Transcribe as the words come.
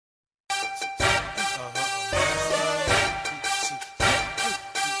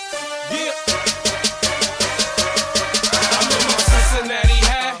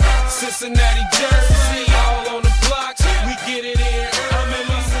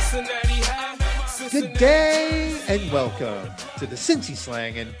Good day and welcome to the Cincy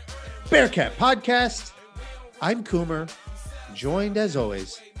Slang and Bearcat Podcast. I'm Coomer, joined as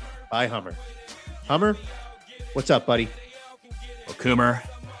always by Hummer. Hummer, what's up, buddy? Well, Coomer,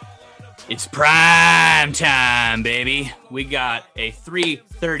 it's prime time, baby. We got a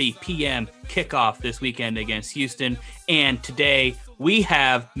 3:30 p.m. kickoff this weekend against Houston, and today we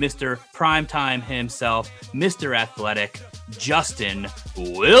have Mr. Primetime himself, Mr. Athletic, Justin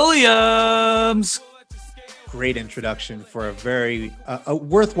Williams. Great introduction for a very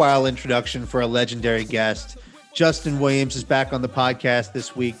worthwhile introduction for a legendary guest. Justin Williams is back on the podcast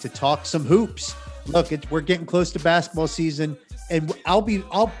this week to talk some hoops. Look, we're getting close to basketball season, and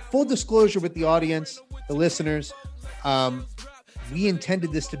I'll full disclosure with the audience, the listeners. We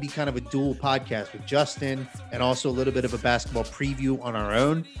intended this to be kind of a dual podcast with Justin and also a little bit of a basketball preview on our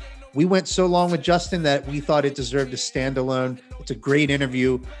own. We went so long with Justin that we thought it deserved a standalone. It's a great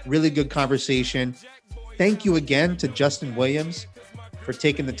interview, really good conversation. Thank you again to Justin Williams for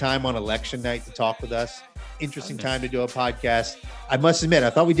taking the time on election night to talk with us. Interesting time to do a podcast. I must admit, I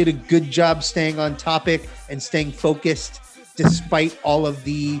thought we did a good job staying on topic and staying focused despite all of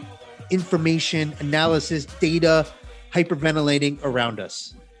the information, analysis, data, hyperventilating around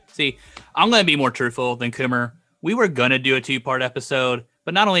us. See, I'm going to be more truthful than Coomer. We were going to do a two-part episode,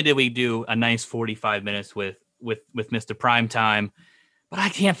 but not only did we do a nice 45 minutes with Mr. Primetime, but I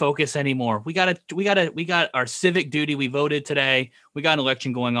can't focus anymore. We got our civic duty. We voted today. We got an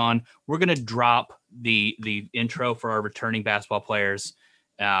election going on. We're going to drop the intro for our returning basketball players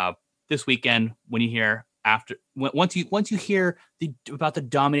this weekend. When you hear once you hear about the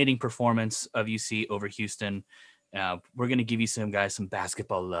dominating performance of UC over Houston, we're going to give you some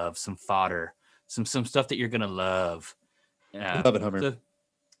basketball love, some fodder, some stuff that you're going to love. Love it, Hummer.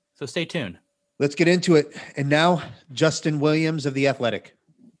 So stay tuned. Let's get into it. And now, Justin Williams of The Athletic.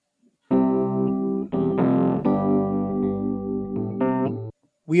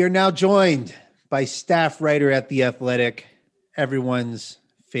 We are now joined by staff writer at The Athletic, everyone's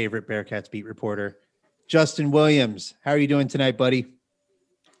favorite Bearcats beat reporter, Justin Williams. How are you doing tonight, buddy?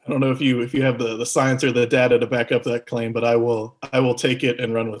 I don't know if you have the science or the data to back up that claim, but I will take it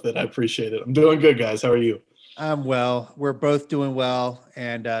and run with it. I appreciate it. I'm doing good, guys. How are you? I'm well. We're both doing well,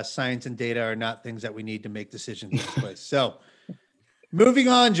 and science and data are not things that we need to make decisions in this place. So, moving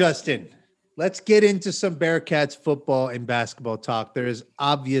on, Justin. Let's get into some Bearcats football and basketball talk. There is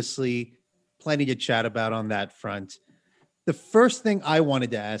obviously plenty to chat about on that front. The first thing I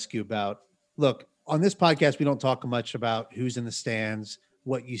wanted to ask you about, look, on this podcast, we don't talk much about who's in the stands,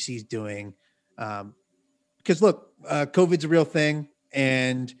 what UC's doing. Because look, COVID's a real thing,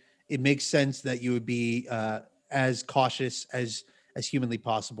 and it makes sense that you would be as cautious as humanly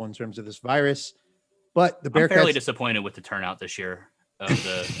possible in terms of this virus. But the Bearcats, I'm fairly disappointed with the turnout this year of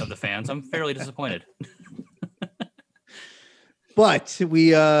the fans. I'm fairly disappointed. But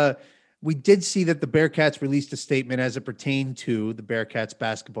we did see that the Bearcats released a statement as it pertained to the Bearcats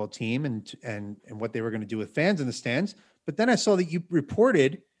basketball team and what they were going to do with fans in the stands. But then I saw that you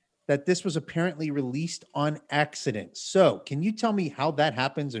reported that this was apparently released on accident. So can you tell me how that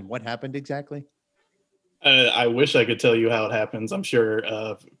happens and what happened exactly? I wish I could tell you how it happens. I'm sure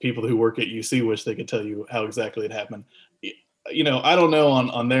people who work at UC wish they could tell you how exactly it happened. You know, I don't know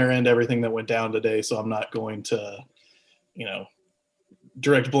on their end everything that went down today, so I'm not going to,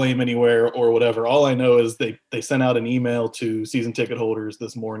 direct blame anywhere or whatever. All I know is they sent out an email to season ticket holders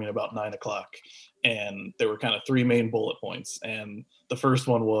this morning about 9:00. And there were kind of three main bullet points. And the first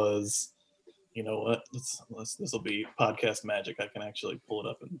one was, you know what, this will be podcast magic. I can actually pull it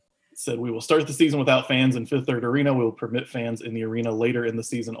up. And it said, we will start the season without fans in Fifth Third Arena. We will permit fans in the arena later in the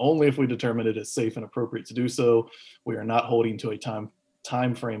season only if we determine it is safe and appropriate to do so. We are not holding to a time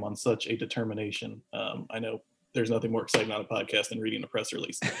frame on such a determination. I know there's nothing more exciting on a podcast than reading a press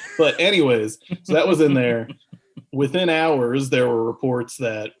release. But anyways, so that was in there. Within hours, there were reports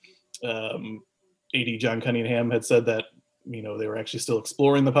that AD John Cunningham had said that, they were actually still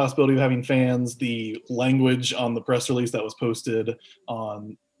exploring the possibility of having fans. The language on the press release that was posted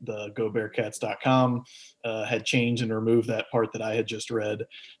on the GoBearcats.com had changed and removed that part that I had just read.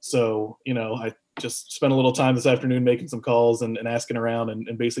 So, I just spent a little time this afternoon making some calls and asking around.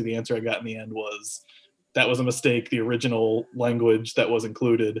 And basically the answer I got in the end was that was a mistake. The original language that was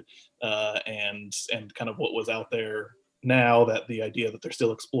included and kind of what was out there now, that the idea that they're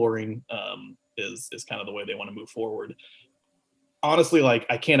still exploring is kind of the way they want to move forward. Honestly,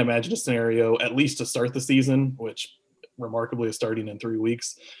 I can't imagine a scenario, at least to start the season, which remarkably is starting in 3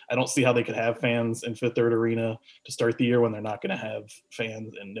 weeks. I don't see how they could have fans in Fifth Third Arena to start the year when they're not going to have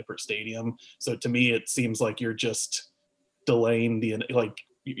fans in Nippert Stadium. So to me, it seems like you're just delaying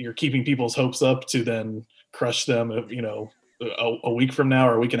you're keeping people's hopes up to then crush them, a week from now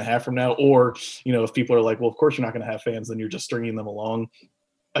or a week and a half from now. Or, if people are like, well, of course you're not going to have fans, then you're just stringing them along.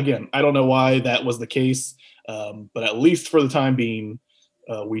 Again, I don't know why that was the case, but at least for the time being,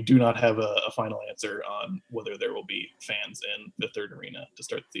 we do not have a final answer on whether there will be fans in the third arena to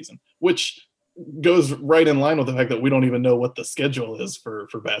start the season, which goes right in line with the fact that we don't even know what the schedule is for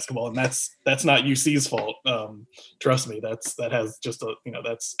basketball, and that's not UC's fault. Trust me, that's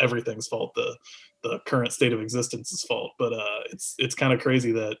everything's fault. The current state of existence is fault, but it's kind of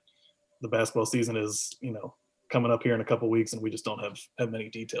crazy that the basketball season is coming up here in a couple weeks, and we just don't have many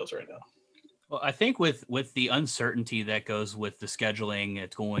details right now. Well, I think with the uncertainty that goes with the scheduling,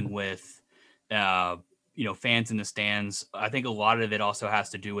 it's going with fans in the stands. I think a lot of it also has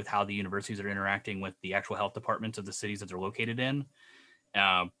to do with how the universities are interacting with the actual health departments of the cities that they're located in.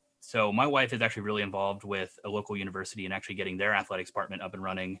 So my wife is actually really involved with a local university and actually getting their athletics department up and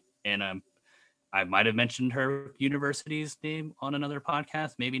running. And I might have mentioned her university's name on another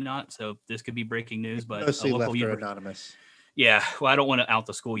podcast, maybe not. So this could be breaking news, but mostly left her anonymous. Yeah, well, I don't want to out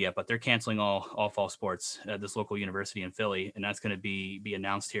the school yet, but they're canceling all fall sports at this local university in Philly, and that's going to be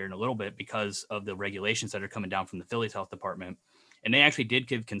announced here in a little bit because of the regulations that are coming down from the Philly's health department. And they actually did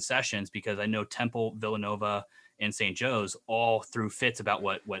give concessions because I know Temple, Villanova, and St. Joe's all threw fits about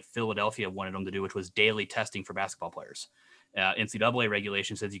what Philadelphia wanted them to do, which was daily testing for basketball players. NCAA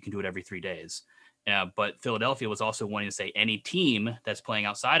regulation says you can do it every 3 days. But Philadelphia was also wanting to say any team that's playing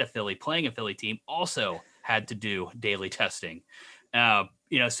outside of Philly, playing a Philly team, also had to do daily testing.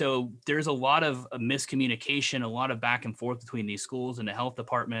 So there's a lot of miscommunication, a lot of back and forth between these schools and the health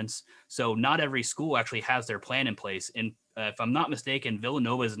departments. So not every school actually has their plan in place. And if I'm not mistaken,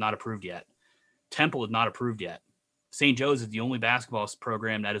 Villanova is not approved yet. Temple is not approved yet. St. Joe's is the only basketball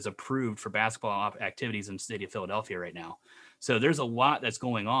program that is approved for basketball activities in the city of Philadelphia right now. So there's a lot that's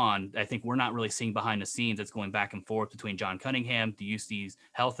going on. I think we're not really seeing behind the scenes that's going back and forth between John Cunningham, the UC's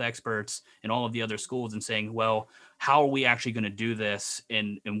health experts, and all of the other schools, and saying, well, how are we actually going to do this?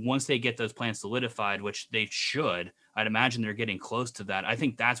 And once they get those plans solidified, which they should, I'd imagine they're getting close to that. I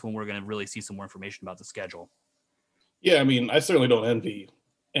think that's when we're going to really see some more information about the schedule. Yeah, I mean, I certainly don't envy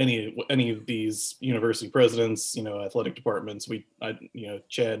any of these university presidents, athletic departments.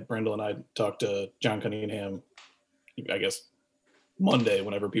 Chad Brendel and I talked to John Cunningham, I guess Monday,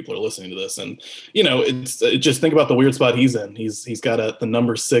 whenever people are listening to this. And, it's just think about the weird spot he's in. He's got the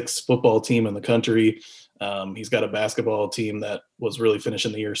number 6 football team in the country. He's got a basketball team that was really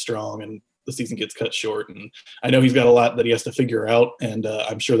finishing the year strong, and the season gets cut short. And I know he's got a lot that he has to figure out. And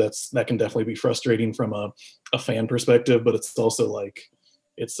I'm sure that can definitely be frustrating from a fan perspective, but it's also like,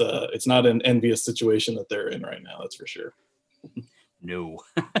 it's not an envious situation that they're in right now. That's for sure. No.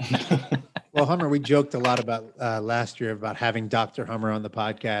 Well, Hummer, we joked a lot about last year about having Dr. Hummer on the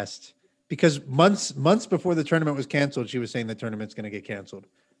podcast because months before the tournament was canceled, she was saying the tournament's going to get canceled.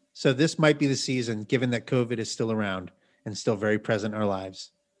 So this might be the season, given that COVID is still around and still very present in our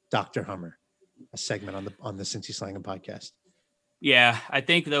lives. Dr. Hummer, a segment on the Cincy Slangin' podcast. Yeah, I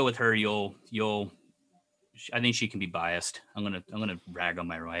think though with her, I think she can be biased. I'm gonna rag on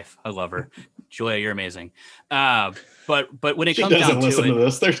my wife. I love her, Julia. You're amazing. But when it comes down to listen to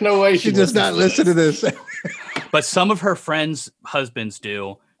this, there's no way she does not listen to this. But some of her friends' husbands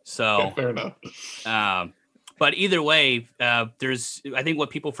do. So fair enough. But either way, I think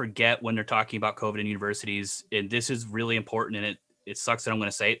what people forget when they're talking about COVID in universities, and this is really important, and it sucks that I'm going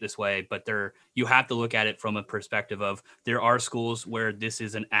to say it this way, but you have to look at it from a perspective of there are schools where this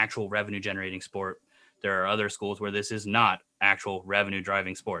is an actual revenue generating sport. There are other schools where this is not actual revenue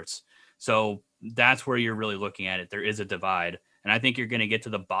driving sports. So that's where you're really looking at it. There is a divide. And I think you're going to get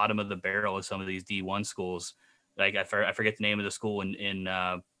to the bottom of the barrel of some of these D1 schools. Like I forget the name of the school in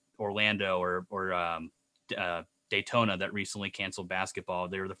Orlando or Daytona that recently canceled basketball.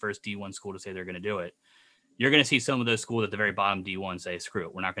 They were the first D1 school to say they're going to do it. You're going to see some of those schools at the very bottom D1 say, screw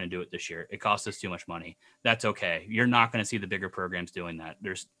it, we're not going to do it this year. It costs us too much money. That's okay. You're not going to see the bigger programs doing that.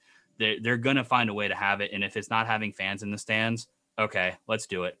 They're going to find a way to have it. And if it's not having fans in the stands, okay, let's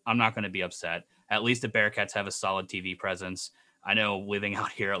do it. I'm not going to be upset. At least the Bearcats have a solid TV presence. I know living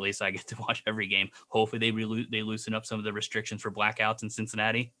out here, at least I get to watch every game. Hopefully they loosen up some of the restrictions for blackouts in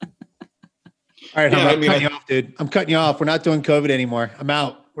Cincinnati. All right, I'm cutting you off, dude. I'm cutting you off. We're not doing COVID anymore. I'm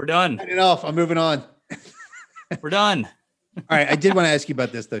out. We're done. Cutting it off. I'm moving on. We're done. All right. I did want to ask you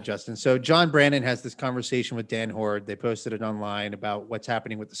about this, though, Justin. So John Brandon has this conversation with Dan Horde. They posted it online about what's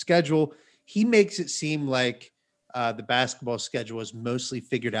happening with the schedule. He makes it seem like the basketball schedule is mostly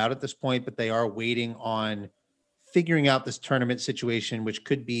figured out at this point, but they are waiting on figuring out this tournament situation, which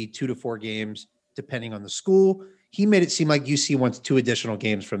could be 2 to 4 games, depending on the school. he made it seem like UC wants 2 additional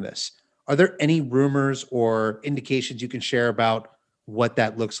games from this. Are there any rumors or indications you can share about what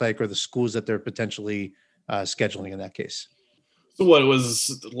that looks like or the schools that they're potentially scheduling in that case? So what, it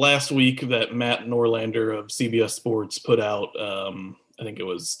was last week that Matt Norlander of CBS Sports put out, I think it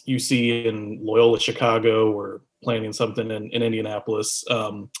was UC and Loyola Chicago were planning something in Indianapolis.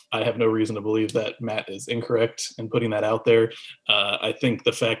 I have no reason to believe that Matt is incorrect in putting that out there. I think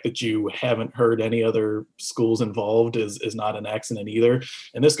the fact that you haven't heard any other schools involved is not an accident either.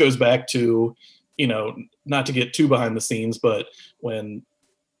 And this goes back to, not to get too behind the scenes, but when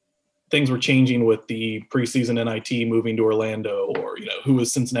things were changing with the preseason NIT moving to Orlando, or, who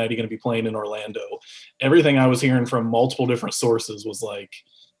is Cincinnati going to be playing in Orlando? Everything I was hearing from multiple different sources was like,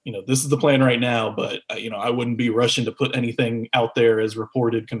 this is the plan right now, but, I wouldn't be rushing to put anything out there as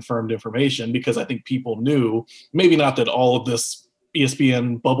reported, confirmed information, because I think people knew, maybe not that all of this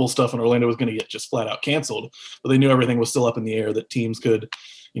ESPN bubble stuff in Orlando was going to get just flat out canceled, but they knew everything was still up in the air, that teams could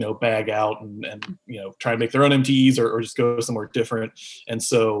bag out and try and make their own MTEs or just go somewhere different. And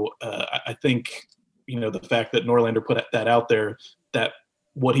so I think, the fact that Norlander put that out there, that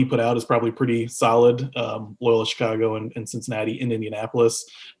what he put out is probably pretty solid. Loyola Chicago and Cincinnati in Indianapolis,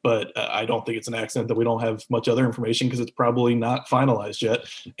 but I don't think it's an accident that we don't have much other information, because it's probably not finalized yet.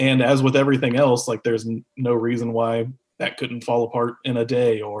 And as with everything else, like, there's no reason why that couldn't fall apart in a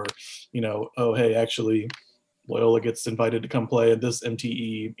day, or, oh, hey, actually, Loyola gets invited to come play at this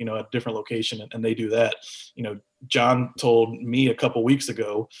MTE, at a different location, and they do that. John told me a couple weeks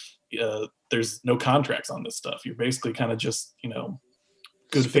ago, there's no contracts on this stuff. You're basically kind of just,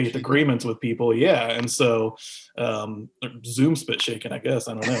 good faith agreements with people. Yeah. And so Zoom spit shaking, I guess.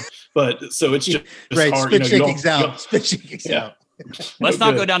 I don't know. But so it's just right. hard. Spit shaking's out. Spit shaking's out. Let's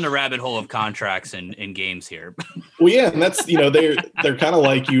not go down the rabbit hole of contracts and games here. Well, yeah, and that's, they're kind of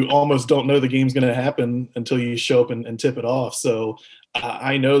like, you almost don't know the game's going to happen until you show up and tip it off. So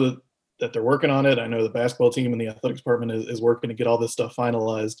I know that they're working on it. I know the basketball team and the athletics department is working to get all this stuff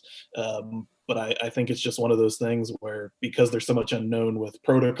finalized. But I think it's just one of those things where, because there's so much unknown with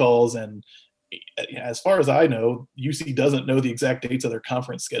protocols, and as far as I know, UC doesn't know the exact dates of their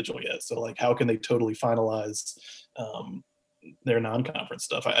conference schedule yet. So, like, how can they totally finalize their non-conference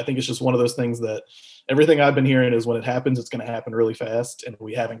stuff? I think it's just one of those things that everything I've been hearing is when it happens, it's going to happen really fast, and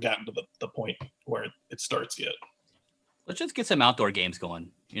we haven't gotten to the point where it starts yet. Let's just get some outdoor games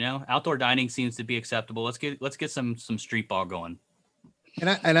going. Outdoor dining seems to be acceptable. Let's get some street ball going.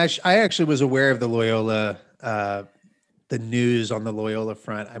 And I actually was aware of the Loyola, the news on the Loyola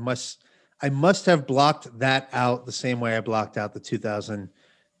front. I must have blocked that out the same way I blocked out the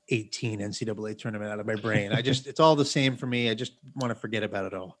 2018 NCAA tournament out of my brain. It's all the same for me. I just want to forget about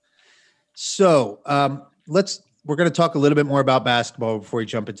it all. So we're going to talk a little bit more about basketball before we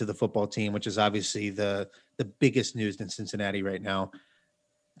jump into the football team, which is obviously the biggest news in Cincinnati right now.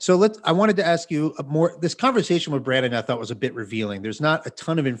 So I wanted to ask you this conversation with Brandon, I thought, was a bit revealing. There's not a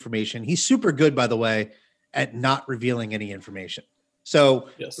ton of information. He's super good, by the way, at not revealing any information. So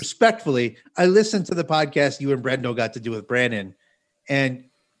yes. Respectfully, I listened to the podcast you and Brendo got to do with Brandon, and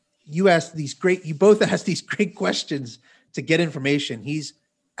you both asked these great questions to get information. He's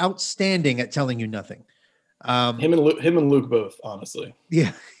outstanding at telling you nothing. Him and Luke both, honestly.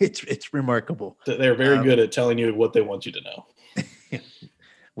 Yeah, it's remarkable. They're very good at telling you what they want you to know.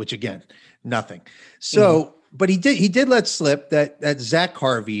 Which, again, nothing. So, But he did let slip that Zach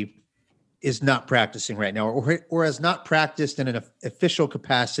Harvey is not practicing right now, or has not practiced in an official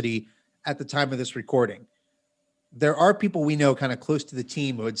capacity at the time of this recording. There are people we know kind of close to the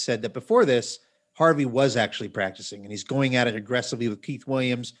team who had said that before this, Harvey was actually practicing, and he's going at it aggressively with Keith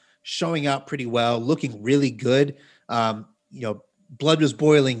Williams, showing out pretty well, looking really good. Blood was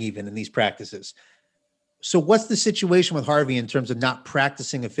boiling even in these practices. So what's the situation with Harvey in terms of not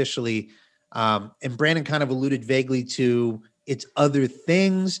practicing officially? And Brandon kind of alluded vaguely to it's other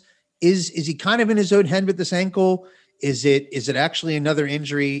things. Is he kind of in his own head with this ankle? Is it actually another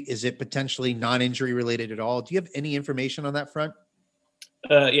injury? Is it potentially non-injury related at all? Do you have any information on that front?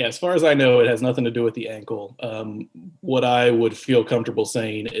 Yeah, as far as I know, it has nothing to do with the ankle. What I would feel comfortable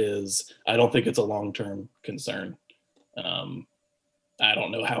saying is I don't think it's a long-term concern. I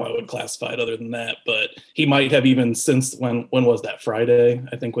don't know how I would classify it other than that, but he might have even since when was that, Friday?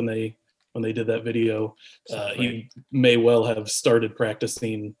 I think when they did that video, he may well have started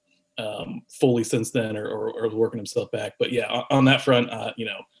practicing fully since then, or working himself back. But yeah, on that front, I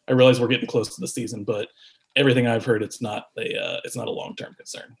realize we're getting close to the season, but everything I've heard, it's not a long-term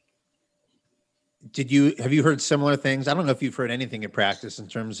concern. Have you heard similar things? I don't know if you've heard anything at practice in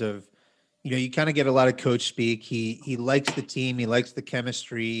terms of, you kind of get a lot of coach speak. He likes the team. He likes the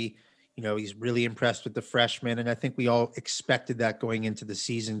chemistry. He's really impressed with the freshmen. And I think we all expected that going into the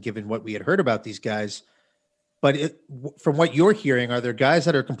season, given what we had heard about these guys. But from what you're hearing, are there guys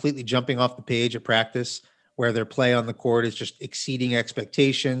that are completely jumping off the page at practice where their play on the court is just exceeding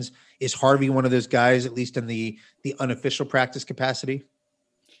expectations? Is Harvey one of those guys, at least in the unofficial practice capacity?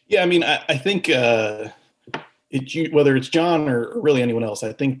 Yeah, I mean, I think whether it's John or really anyone else,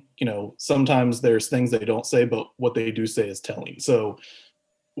 I think, sometimes there's things they don't say, but what they do say is telling. So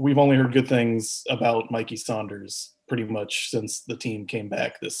we've only heard good things about Mikey Saunders pretty much since the team came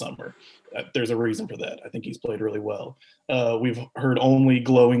back this summer. There's a reason for that. I think he's played really well. We've heard only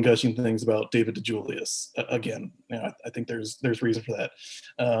glowing, gushing things about David DeJulius. Again, I think there's reason for that.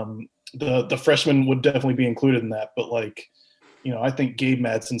 The freshman would definitely be included in that, but I think Gabe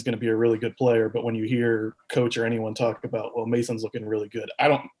Madsen's going to be a really good player. But when you hear coach or anyone talk about, well, Mason's looking really good, I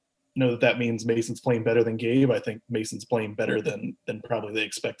don't know that means Mason's playing better than Gabe. I think Mason's playing better than probably they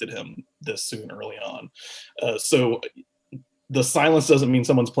expected him this soon early on. So the silence doesn't mean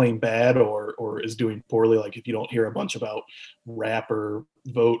someone's playing bad or is doing poorly. Like if you don't hear a bunch about Rap or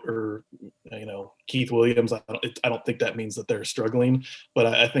Vote or Keith Williams, I don't think that means that they're struggling. But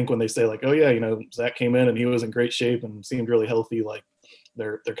I think when they say oh yeah, Zach came in and he was in great shape and seemed really healthy,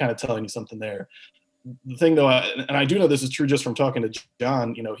 they're kind of telling you something there. The thing though, and I do know this is true just from talking to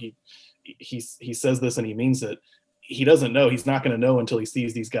John, he says this and he means it. He doesn't know. He's not going to know until he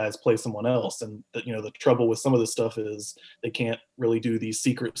sees these guys play someone else. And the trouble with some of this stuff is they can't really do these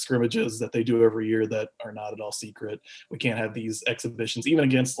secret scrimmages that they do every year that are not at all secret. We can't have these exhibitions, even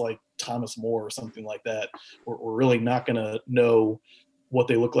against Thomas More or something like that. We're really not going to know what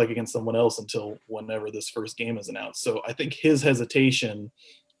they look like against someone else until whenever this first game is announced. So I think his hesitation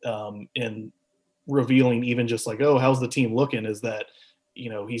in revealing even just oh, how's the team looking, is that,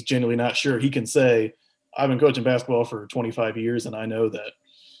 he's genuinely not sure. He can say, I've been coaching basketball for 25 years, and I know that,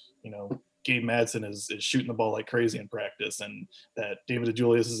 Gabe Madsen is shooting the ball like crazy in practice, and that David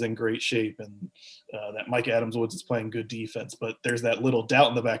DeJulius is in great shape, and that Mike Adams-Woods is playing good defense. But there's that little doubt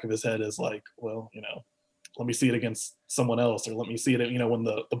in the back of his head is well, let me see it against someone else, or let me see it, when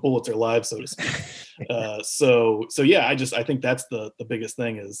the bullets are live, so to speak. So yeah, I think that's the biggest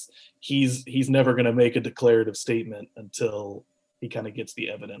thing is he's never going to make a declarative statement until he kind of gets the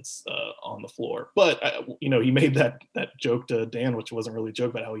evidence on the floor. But he made that joke to Dan, which wasn't really a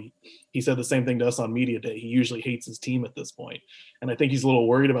joke, but how he said the same thing to us on media day. He usually hates his team at this point, and I think he's a little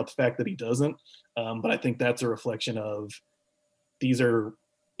worried about the fact that he doesn't. But I think that's a reflection of these are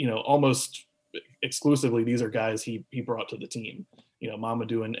almost exclusively these are guys he brought to the team.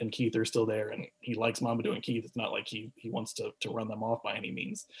 Mamadou and Keith are still there, and he likes Mamadou and Keith. It's not like he wants to run them off by any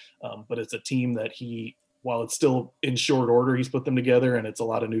means, but it's a team that while it's still in short order, he's put them together, and it's a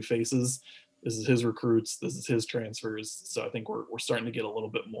lot of new faces. This is his recruits. This is his transfers. So I think we're starting to get a little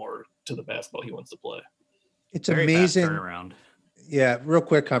bit more to the basketball he wants to play. It's very amazing. Turnaround. Yeah, real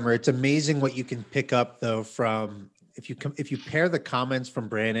quick, Hummer. It's amazing what you can pick up though from if you pair the comments from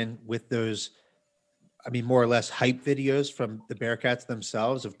Brandon with those, more or less hype videos from the Bearcats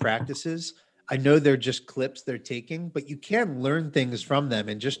themselves of practices. I know they're just clips they're taking, but you can learn things from them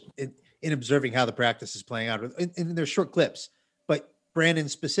and just in observing how the practice is playing out. And they're short clips, but Brandon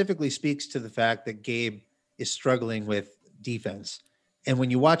specifically speaks to the fact that Gabe is struggling with defense. And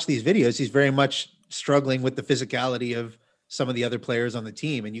when you watch these videos, he's very much struggling with the physicality of some of the other players on the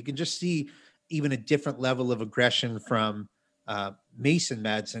team. And you can just see even a different level of aggression from Mason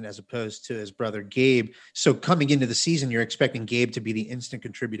Madsen as opposed to his brother Gabe. So coming into the season, you're expecting Gabe to be the instant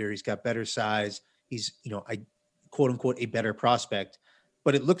contributor. He's got better size. He's, quote unquote, a better prospect.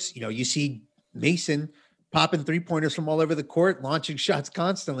 But it looks, you see Mason popping 3-pointers from all over the court, launching shots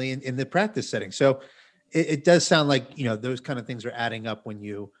constantly in the practice setting. So it does sound like, those kind of things are adding up when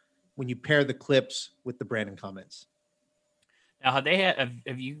you pair the clips with the Brandon comments. Now, have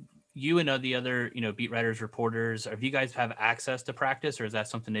you and the other, beat writers, reporters, have you guys have access to practice, or is that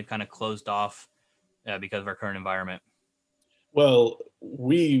something they've kind of closed off because of our current environment? Well,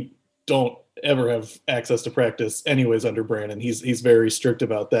 we don't ever have access to practice anyways under Brandon. He's very strict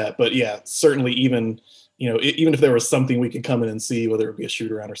about that. But yeah, certainly even if there was something we could come in and see, whether it be a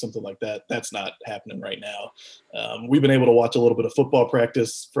shoot around or something like that, that's not happening right now. We've been able to watch a little bit of football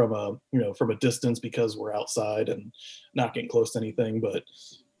practice from a distance because we're outside and not getting close to anything. But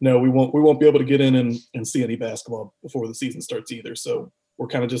no, we won't be able to get in and see any basketball before the season starts either. So we're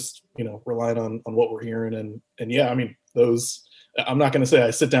kind of just, relying on what we're hearing. And yeah, those, I'm not going to say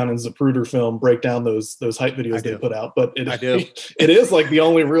I sit down in Zapruder film, break down those hype videos they put out, but it is like the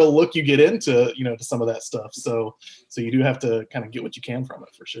only real look you get into, to some of that stuff. So you do have to kind of get what you can from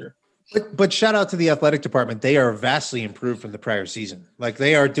it for sure. But shout out to the athletic department. They are vastly improved from the prior season. Like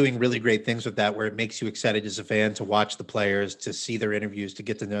they are doing really great things with that, where it makes you excited as a fan to watch the players, to see their interviews, to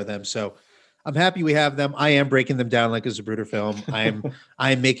get to know them. So I'm happy we have them. I am breaking them down like a Zapruder film.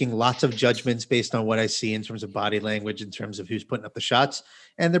 I am making lots of judgments based on what I see in terms of body language, in terms of who's putting up the shots,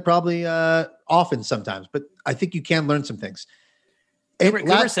 and they're probably often sometimes. But I think you can learn some things.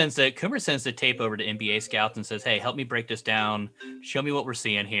 Coomer sends the tape over to NBA scouts and says, "Hey, help me break this down. Show me what we're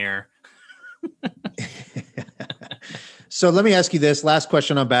seeing here." So let me ask you this last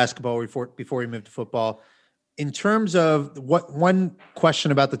question on basketball before we move to football. In terms of one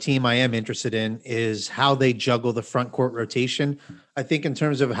question about the team I am interested in is how they juggle the front court rotation. I think in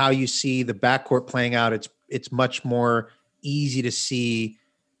terms of how you see the backcourt playing out, it's much more easy to see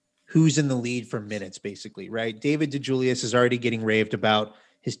who's in the lead for minutes, basically, right? David DeJulius is already getting raved about.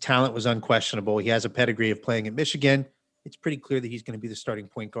 His talent was unquestionable. He has a pedigree of playing at Michigan. It's pretty clear that he's going to be the starting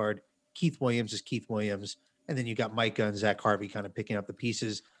point guard. Keith Williams is Keith Williams. And then you got Micah and Zach Harvey kind of picking up the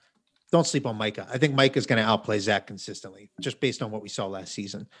pieces. Don't sleep on Micah. I think Micah's going to outplay Zach consistently, just based on what we saw last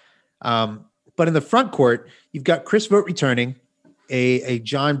season. But in the front court, you've got Chris Vogt returning, a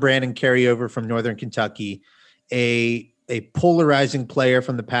John Brandon carryover from Northern Kentucky, a polarizing player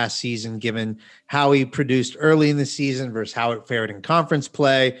from the past season, given how he produced early in the season versus how it fared in conference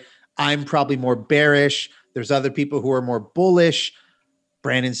play. I'm probably more bearish. There's other people who are more bullish.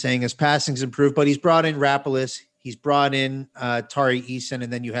 Brandon saying his passing's improved, but he's brought in Rapolis. He's brought in Tari Eason,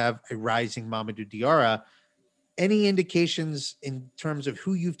 and then you have a rising Mamadou Diarra. Any indications in terms of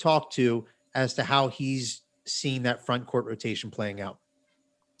who you've talked to as to how he's seeing that front court rotation playing out?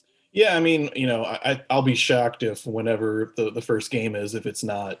 Yeah, I mean, I'll be shocked if whenever the first game is, if it's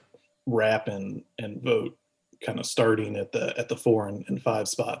not Rapp and Vogt kind of starting at the 4 and 5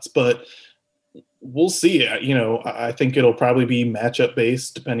 spots. But we'll see. I think it'll probably be matchup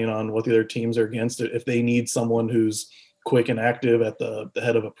based depending on what the other teams are against. If they need someone who's quick and active at the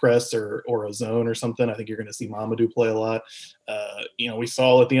head of a press or a zone or something, I think you're going to see Mamadou play a lot. We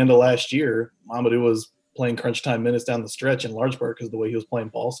saw at the end of last year, Mamadou was playing crunch time minutes down the stretch in large part because of the way he was playing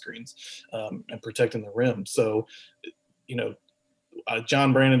ball screens and protecting the rim. So,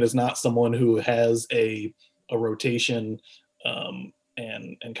 John Brandon is not someone who has a rotation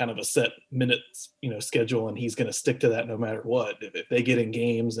and kind of a set minutes, schedule, and he's going to stick to that no matter what. If they get in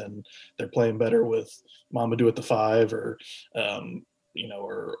games and they're playing better with Mamadou at the 5 or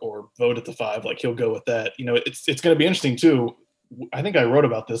Vogt at the 5, like he'll go with that. It's going to be interesting too. I think I wrote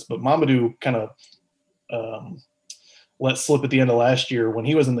about this, but Mamadou kind of let slip at the end of last year when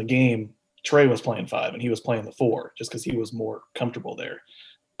he was in the game. Trey was playing 5 and he was playing the 4 just because he was more comfortable there.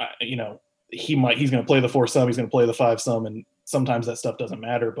 He's going to play the 4 some, he's going to play the 5 some, and sometimes that stuff doesn't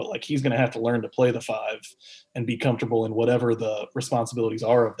matter, but like he's going to have to learn to play the 5 and be comfortable in whatever the responsibilities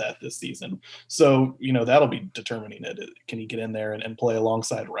are of that this season. So, that'll be determining it. Can he get in there and play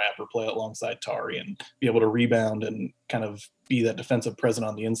alongside Rapp or play alongside Tari and be able to rebound and kind of be that defensive presence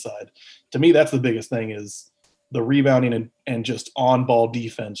on the inside? To me, that's the biggest thing, is the rebounding and just on ball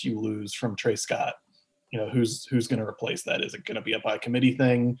defense you lose from Trey Scott. Who's going to replace that? Is it going to be a by committee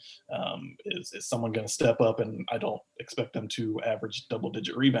thing? Is someone going to step up? And I don't expect them to average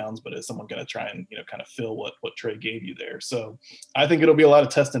double-digit rebounds, but is someone going to try and kind of fill what Trey gave you there? So I think it'll be a lot of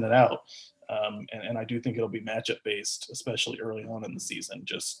testing it out, and I do think it'll be matchup based, especially early on in the season.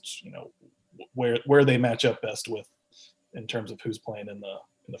 Just where they match up best with in terms of who's playing in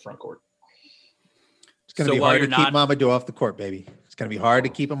the front court. It's going to be hard to keep Mamadou off the court, baby. It's going to be hard to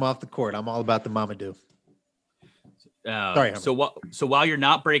keep him off the court. I'm all about the Mamadou. Sorry. So while you're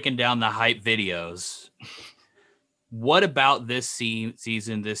not breaking down the hype videos, what about this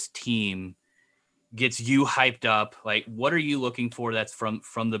season, this team gets you hyped up? Like, what are you looking for that's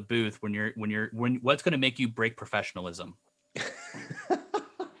from the booth when what's going to make you break professionalism?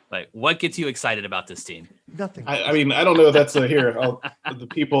 Like, what gets you excited about this team? Nothing. I mean, I don't know if that's the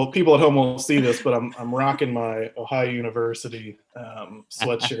people at home won't see this, but I'm rocking my Ohio University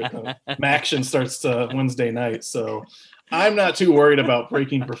sweatshirt. Maction starts Wednesday night, so I'm not too worried about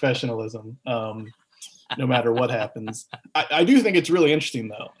breaking professionalism, no matter what happens. I do think it's really interesting,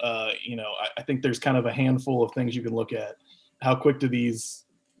 though. I think there's kind of a handful of things you can look at. How quick do these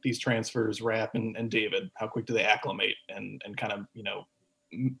transfers, Rapp and David, how quick do they acclimate and kind of,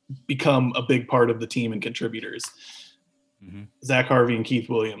 become a big part of the team and contributors? Mm-hmm. Zach Harvey and Keith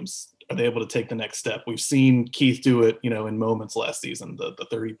Williams, are they able to take the next step? We've seen Keith do it, in moments last season, the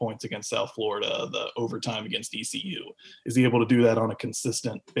 30 points against South Florida, the overtime against ECU. Is he able to do that on a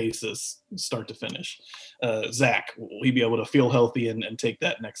consistent basis, start to finish? Zach, will he be able to feel healthy and take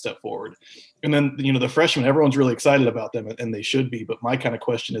that next step forward? And then, the freshmen, everyone's really excited about them, and they should be. But my kind of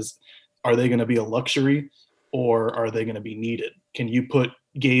question is, are they going to be a luxury or are they going to be needed? Can you put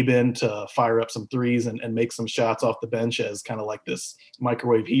Gabe in to fire up some threes and make some shots off the bench as kind of like this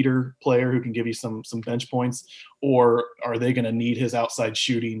microwave heater player who can give you some bench points? Or are they going to need his outside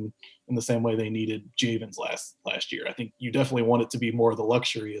shooting in the same way they needed Javens last year? I think you definitely want it to be more of the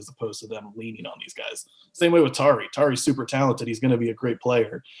luxury as opposed to them leaning on these guys. Same way with Tari. Tari's super talented. He's going to be a great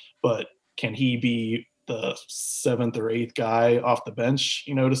player, but can he be the 7th or 8th guy off the bench,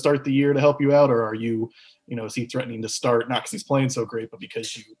 to start the year to help you out? Or are you, is he threatening to start, not because he's playing so great, but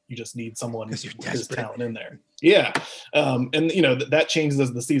because you just need someone with his talent in there? Yeah. And, that changes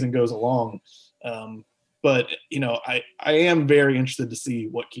as the season goes along. But, I am very interested to see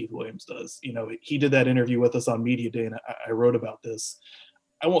what Keith Williams does. He did that interview with us on Media Day, and I wrote about this.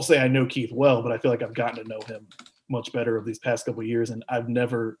 I won't say I know Keith well, but I feel like I've gotten to know him much better over these past couple of years. And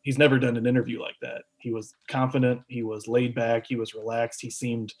he's never done an interview like that. He was confident. He was laid back. He was relaxed. He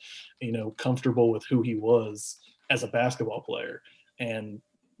seemed, comfortable with who he was as a basketball player. And,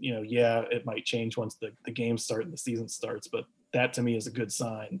 it might change once the games start and the season starts, but that to me is a good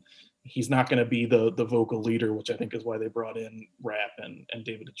sign. He's not going to be the vocal leader, which I think is why they brought in Rapp and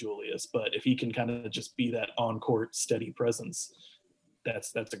David DeJulius. But if he can kind of just be that on-court steady presence,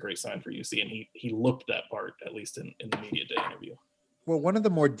 that's a great sign for UC. And he looked that part, at least in the Media Day interview. Well, one of the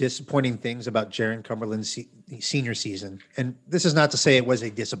more disappointing things about Jarron Cumberland's senior season, and this is not to say it was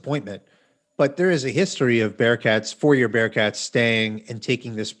a disappointment, but there is a history of Bearcats, 4-year Bearcats staying and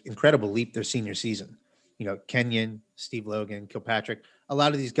taking this incredible leap their senior season. Kenyon, Steve Logan, Kilpatrick, a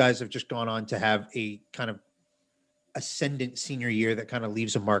lot of these guys have just gone on to have a kind of ascendant senior year that kind of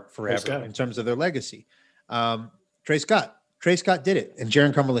leaves a mark forever in terms of their legacy. Trey Scott did it, and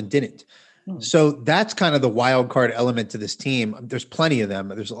Jarron Cumberland didn't. So that's kind of the wild card element to this team. There's plenty of them.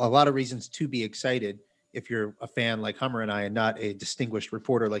 There's a lot of reasons to be excited if you're a fan like Hummer and I, and not a distinguished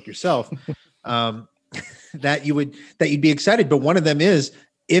reporter like yourself, that you'd be excited. But one of them is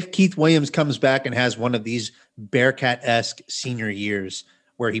if Keith Williams comes back and has one of these Bearcat-esque senior years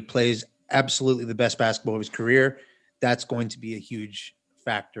where he plays absolutely the best basketball of his career, that's going to be a huge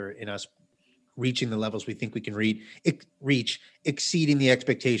factor in us reaching the levels we think we can reach, exceeding the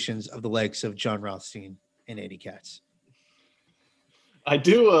expectations of the likes of John Rothstein and Eddie Katz. I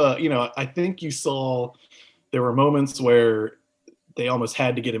do, I think you saw there were moments where they almost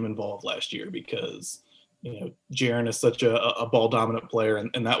had to get him involved last year because, Jarron is such a ball dominant player,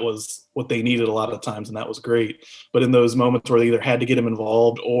 and that was what they needed a lot of times, and that was great. But in those moments where they either had to get him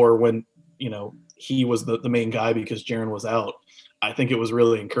involved or when, he was the main guy because Jarron was out, I think it was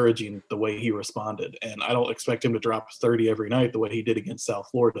really encouraging the way he responded. And I don't expect him to drop 30 every night the way he did against South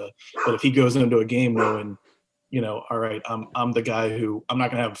Florida. But if he goes into a game knowing, all right, I'm the guy who I'm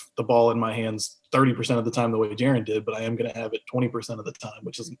not going to have the ball in my hands 30% of the time the way Jarron did, but I am going to have it 20% of the time,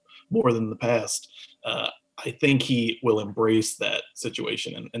 which is more than the past. I think he will embrace that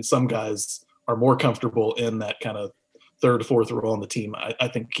situation. And some guys are more comfortable in that kind of third, fourth role on the team. I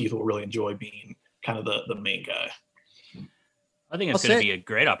think Keith will really enjoy being kind of the main guy. I think it's going to be a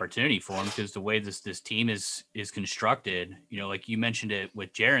great opportunity for him because the way this team is constructed, like you mentioned it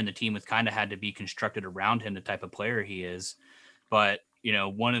with Jarron, the team was kind of had to be constructed around him, the type of player he is. But,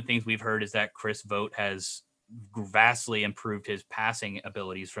 one of the things we've heard is that Chris Vogt has vastly improved his passing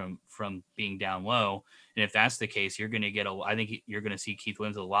abilities from being down low. And if that's the case, you're going to get I think you're going to see Keith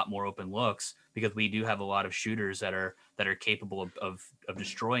Williams with a lot more open looks because we do have a lot of shooters that are capable of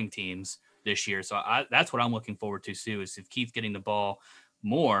destroying teams this year. So that's what I'm looking forward to, Sue, is if Keith's getting the ball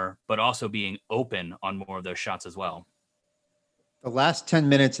more, but also being open on more of those shots as well. The last 10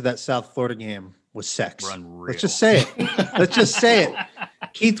 minutes of that South Florida game was sex. Unreal. Let's just say it.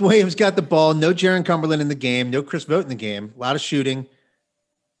 Keith Williams got the ball. No Jarron Cumberland in the game. No Chris Vogt in the game. A lot of shooting.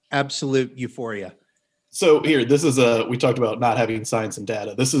 Absolute euphoria. So here, this is we talked about not having science and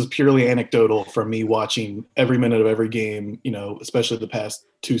data. This is purely anecdotal from me watching every minute of every game, especially the past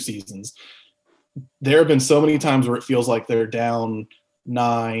 2 seasons. There have been so many times where it feels like they're down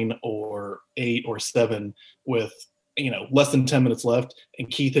 9 or 8 or 7 with, less than 10 minutes left, and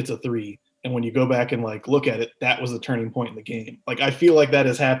Keith hits a 3. And when you go back and look at it, that was a turning point in the game. I feel like that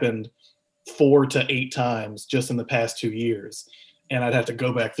has happened 4 to 8 times just in the past 2 years. And I'd have to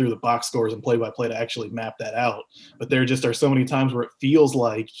go back through the box scores and play-by-play to actually map that out. But there just are so many times where it feels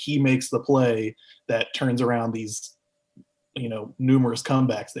like he makes the play that turns around these, numerous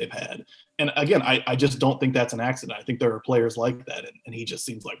comebacks they've had. And again, I just don't think that's an accident. I think there are players like that, and he just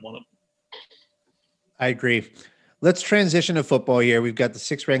seems like one of them. I agree. Let's transition to football here. We've got the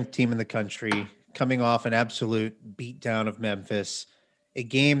 6th-ranked team in the country coming off an absolute beatdown of Memphis. A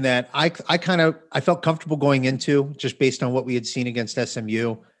game that I felt comfortable going into just based on what we had seen against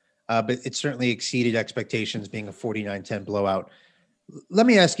SMU. but it certainly exceeded expectations, being a 49-10 blowout. Let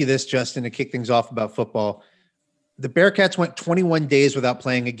me ask you this, Justin, to kick things off about football. The Bearcats went 21 days without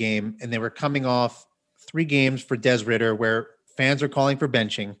playing a game, and they were coming off 3 games for Des Ridder where fans are calling for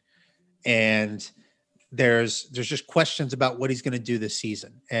benching, and there's just questions about what he's going to do this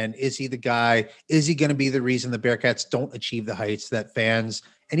season. And is he the guy? Is he going to be the reason the Bearcats don't achieve the heights that fans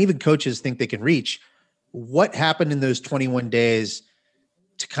and even coaches think they can reach? What happened in those 21 days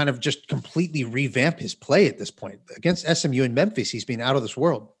to kind of just completely revamp his play at this point? Against SMU and Memphis, he's been out of this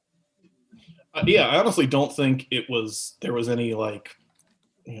world. Yeah, I honestly don't think there was any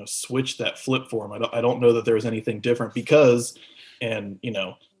switch that flip for him. I don't know that there was anything different because, and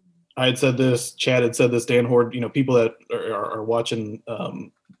I had said this, Chad had said this, Dan Horde, people that are watching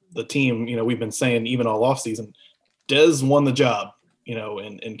the team, we've been saying even all off season, Des won the job,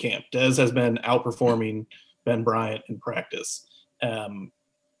 in camp. Des has been outperforming Ben Bryant in practice.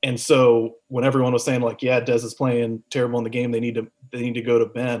 And so when everyone was saying Des is playing terrible in the game, they need to go to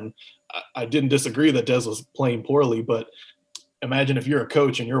Ben. I didn't disagree that Des was playing poorly, but imagine if you're a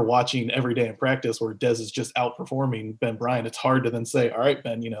coach and you're watching every day in practice where Des is just outperforming Ben Bryant. It's hard to then say, all right,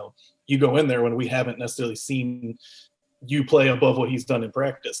 Ben, you go in there when we haven't necessarily seen you play above what he's done in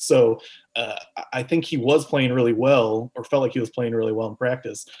practice. So I think he was playing really well, or felt like he was playing really well in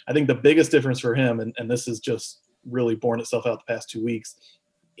practice. I think the biggest difference for him, and this has just really borne itself out the past 2 weeks,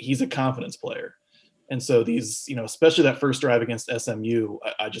 he's a confidence player. And so these, especially that first drive against SMU,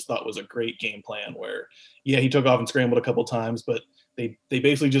 I just thought was a great game plan where, he took off and scrambled a couple times, but they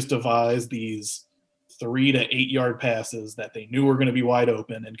basically just devised these 3 to 8 yard passes that they knew were going to be wide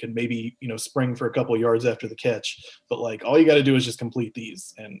open and could maybe, spring for a couple of yards after the catch. But all you got to do is just complete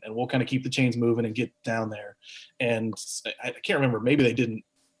these and we'll kind of keep the chains moving and get down there. And I can't remember, maybe they didn't,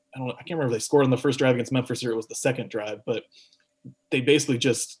 I can't remember if they scored on the first drive against Memphis or it was the second drive, but they basically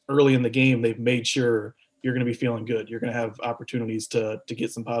just early in the game, they've made sure you're going to be feeling good. You're going to have opportunities to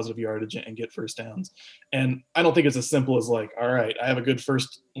get some positive yardage and get first downs. And I don't think it's as simple as all right, I have a good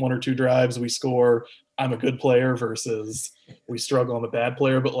first 1 or 2 drives, we score, I'm a good player versus we struggle, I'm a bad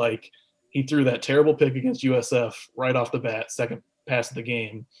player. But he threw that terrible pick against USF right off the bat, second pass of the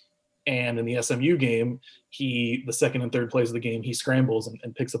game. And in the SMU game, the second and third plays of the game, he scrambles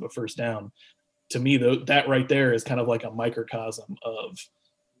and picks up a first down. To me, though, that right there is kind of like a microcosm of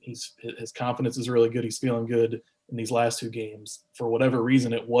his confidence is really good. He's feeling good in these last 2 games. For whatever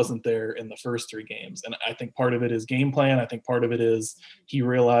reason, it wasn't there in the first 3 games. And I think part of it is game plan. I think part of it is he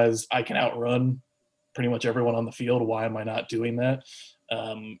realized I can outrun pretty much everyone on the field. Why am I not doing that?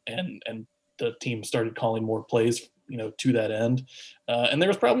 And the team started calling more plays, to that end. And there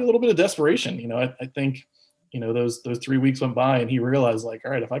was probably a little bit of desperation. I think, those 3 weeks went by and he realized all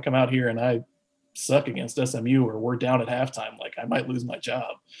right, if I come out here and I suck against SMU or we're down at halftime, I might lose my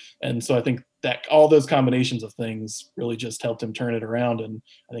job. And so I think that all those combinations of things really just helped him turn it around. And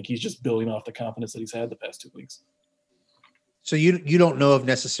I think he's just building off the confidence that he's had the past 2 weeks. So you don't know of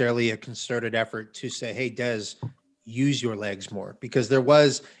necessarily a concerted effort to say, hey, Des, use your legs more, because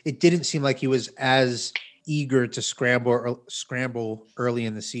it didn't seem like he was as eager to scramble early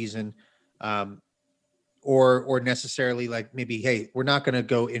in the season. Or necessarily maybe, hey, we're not going to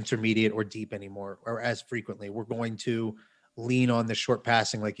go intermediate or deep anymore or as frequently. We're going to lean on the short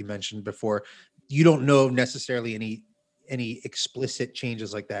passing, like you mentioned before. You don't know necessarily any explicit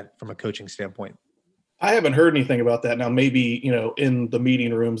changes like that from a coaching standpoint. I haven't heard anything about that. Now, maybe, in the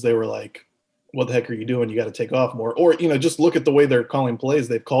meeting rooms, they were like, what the heck are you doing? You got to take off more. Or, just look at the way they're calling plays.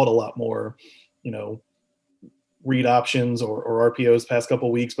 They've called a lot more, read options or RPOs past couple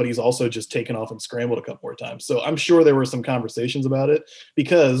of weeks, but he's also just taken off and scrambled a couple more times. So I'm sure there were some conversations about it,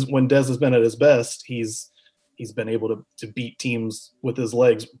 because when Des has been at his best, he's been able to beat teams with his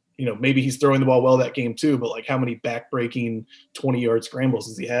legs. Maybe he's throwing the ball well that game too, but how many back-breaking 20-yard scrambles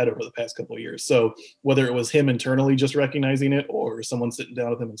has he had over the past couple of years? So whether it was him internally just recognizing it or someone sitting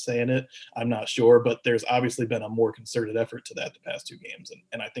down with him and saying it, I'm not sure, but there's obviously been a more concerted effort to that the past 2 games.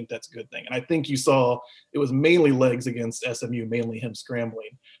 And I think that's a good thing. And I think you saw it was mainly legs against SMU, mainly him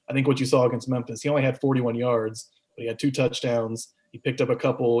scrambling. I think what you saw against Memphis, he only had 41 yards, but he had 2 touchdowns. He picked up a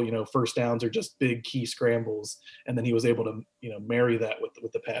couple, first downs or just big key scrambles. And then he was able to, marry that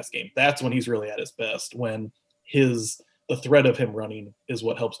with the pass game. That's when he's really at his best, when the threat of him running is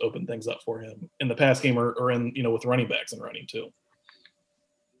what helps open things up for him in the pass game or in, with running backs and running too.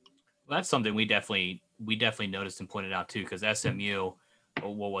 Well, that's something we definitely noticed and pointed out too, because SMU,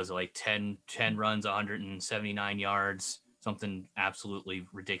 what was it, 10 runs, 179 yards, something absolutely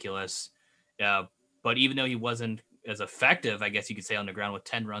ridiculous. But even though he wasn't as effective, I guess you could say, on the ground with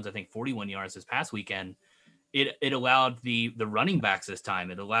 10 runs, I think 41 yards this past weekend, it allowed the running backs this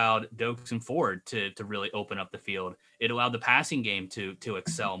time. It allowed Dokes and Ford to really open up the field. It allowed the passing game to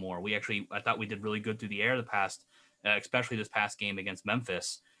excel more. I thought we did really good through the air the past, especially this past game against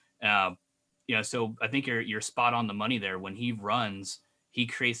Memphis. So I think you're spot on the money there. When he runs, he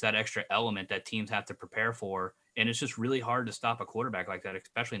creates that extra element that teams have to prepare for, and it's just really hard to stop a quarterback like that,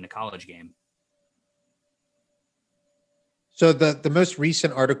 especially in the college game. So the most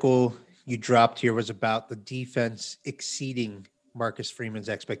recent article you dropped here was about the defense exceeding Marcus Freeman's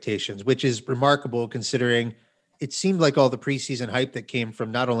expectations, which is remarkable considering it seemed like all the preseason hype that came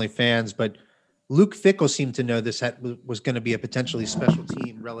from not only fans, but Luke Fickell seemed to know this was going to be a potentially special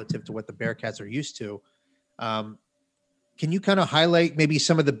team relative to what the Bearcats are used to. Can you kind of highlight maybe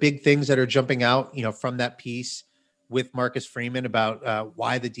some of the big things that are jumping out, from that piece with Marcus Freeman about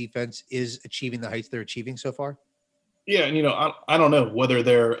why the defense is achieving the heights they're achieving so far? Yeah, and I don't know whether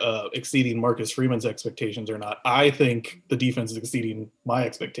they're exceeding Marcus Freeman's expectations or not. I think the defense is exceeding my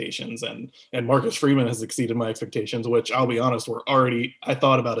expectations, and Marcus Freeman has exceeded my expectations, which I'll be honest, were already I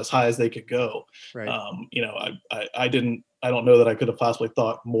thought about as high as they could go. Right. I don't know that I could have possibly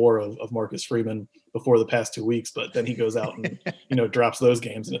thought more of Marcus Freeman before the past 2 weeks, but then he goes out and drops those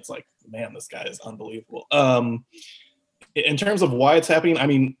games, and it's like, man, this guy is unbelievable. In terms of why it's happening, I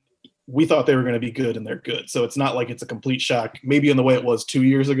mean, we thought they were going to be good, and they're good. So it's not like it's a complete shock, maybe in the way it was 2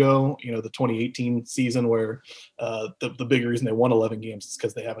 years ago, the 2018 season where the big reason they won 11 games is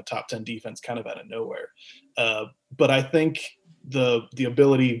because they have a top 10 defense kind of out of nowhere. But I think the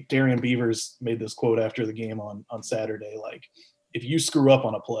ability, Darian Beavers made this quote after the game on Saturday, like, if you screw up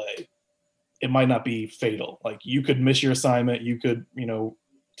on a play, it might not be fatal. Like, you could miss your assignment, you could,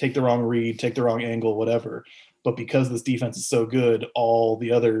 take the wrong read, take the wrong angle, whatever. But because this defense is so good, all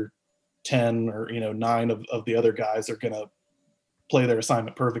the other 10 or 9 of the other guys are going to play their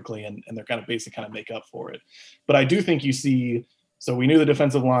assignment perfectly, and they're kind of basically make up for it. But I do think so we knew the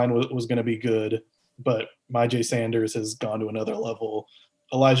defensive line was going to be good, but Myjai Sanders has gone to another level.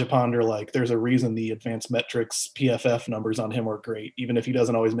 Elijah Ponder, there's a reason the advanced metrics PFF numbers on him are great. Even if he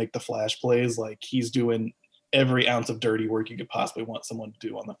doesn't always make the flash plays, he's doing every ounce of dirty work you could possibly want someone to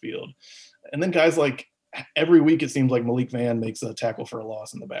do on the field. And then guys every week it seems like Malik Vann makes a tackle for a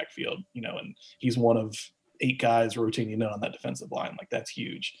loss in the backfield, and he's one of 8 guys rotating in on that defensive line. That's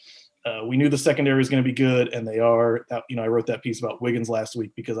huge. We knew the secondary was going to be good, and they are. I wrote that piece about Wiggins last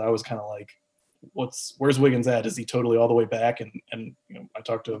week because I was kind of like, where's Wiggins at? Is he totally all the way back? And I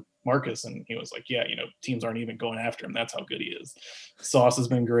talked to Marcus, and he was like, yeah, teams aren't even going after him. That's how good he is. Sauce has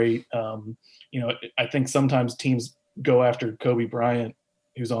been great. I think sometimes teams go after Kobe Bryant,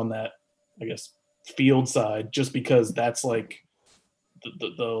 who's on that, I guess, field side, just because that's the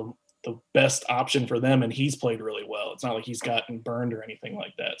best option for them, and he's played really well. It's not like he's gotten burned or anything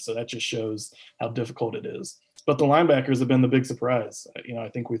like that. So that just shows how difficult it is. But the linebackers have been the big surprise. I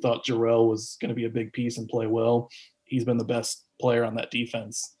think we thought Jarrell was going to be a big piece and play well. He's been the best player on that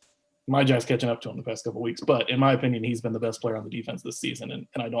defense. Myjai's catching up to him the past couple of weeks, but in my opinion, he's been the best player on the defense this season, and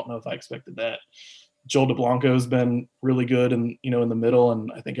I don't know if I expected that. Joel DeBlanco has been really good and in the middle,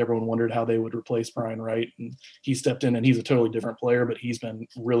 and I think everyone wondered how they would replace Brian Wright, and he stepped in, and he's a totally different player, but he's been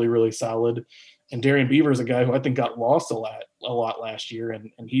really, really solid. And Darian Beaver is a guy who I think got lost a lot last year,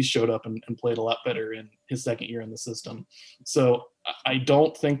 and he's showed up and played a lot better in his second year in the system. So I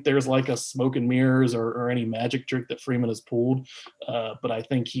don't think there's a smoke and mirrors or any magic trick that Freeman has pulled, but I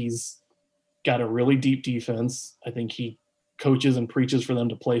think he's got a really deep defense. I think he coaches and preaches for them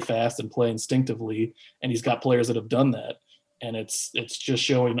to play fast and play instinctively, and he's got players that have done that, and it's just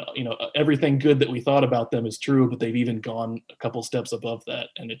showing everything good that we thought about them is true, but they've even gone a couple steps above that,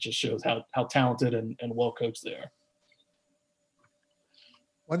 and it just shows how talented and well coached they are.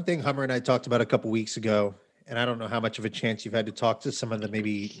 One thing Hummer and I talked about a couple weeks ago, and I don't know how much of a chance you've had to talk to some of the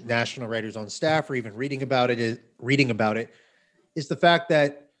maybe national writers on staff or even reading about it, is the fact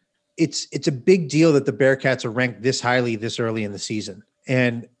that it's a big deal that the Bearcats are ranked this highly this early in the season.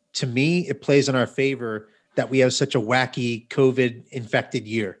 And to me, it plays in our favor that we have such a wacky COVID infected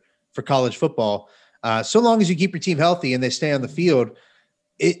year for college football. So long as you keep your team healthy and they stay on the field,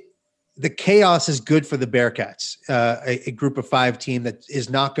 the chaos is good for the Bearcats, a group of 5 team that is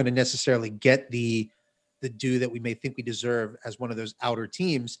not going to necessarily get the due that we may think we deserve as one of those outer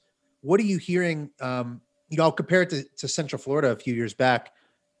teams. What are you hearing? I'll compare it to Central Florida a few years back.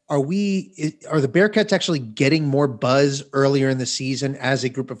 Are the Bearcats actually getting more buzz earlier in the season as a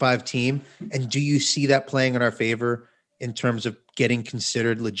group of 5 team? And do you see that playing in our favor in terms of getting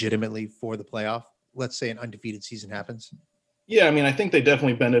considered legitimately for the playoff? Let's say an undefeated season happens. Yeah, I mean, I think they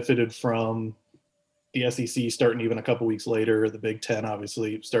definitely benefited from the SEC starting even a couple weeks later, the Big Ten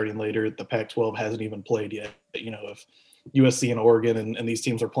obviously starting later, the Pac-12 hasn't even played yet. If USC and Oregon and these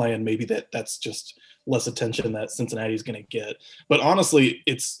teams are playing, maybe that's just less attention that Cincinnati's going to get. But honestly,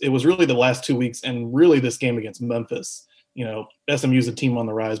 it was really the last 2 weeks and really this game against Memphis. SMU is a team on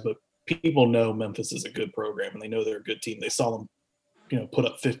the rise, but people know Memphis is a good program and they know they're a good team. They saw them put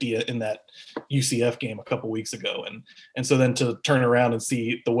up 50 in that UCF game a couple weeks ago. And so then to turn around and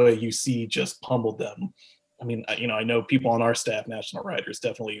see the way UC just pummeled them. I mean, I know people on our staff, national writers,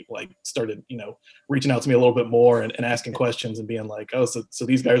 definitely started, reaching out to me a little bit more and asking questions and being like, oh, so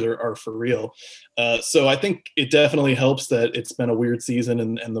these guys are for real. So I think it definitely helps that it's been a weird season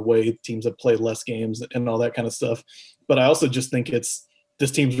and the way teams have played less games and all that kind of stuff. But I also just think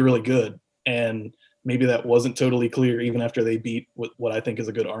this team's really good. And maybe that wasn't totally clear even after they beat what I think is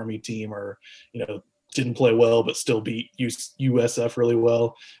a good Army team or, didn't play well but still beat USF really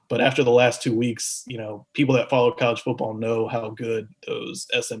well. But after the last 2 weeks, people that follow college football know how good those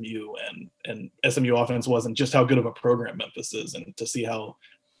SMU and SMU offense was and just how good of a program Memphis is. And to see how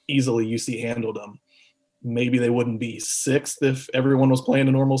easily UC handled them, maybe they wouldn't be sixth if everyone was playing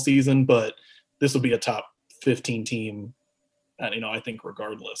a normal season, but this would be a top 15 team. And, I think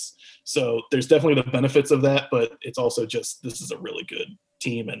regardless. So there's definitely the benefits of that, but it's also just, this is a really good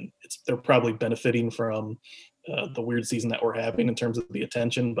team and they're probably benefiting from the weird season that we're having in terms of the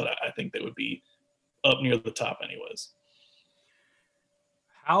attention, but I think they would be up near the top anyways.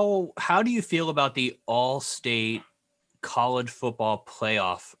 How do you feel about the All-State college football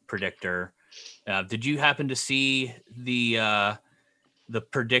playoff predictor? Did you happen to see the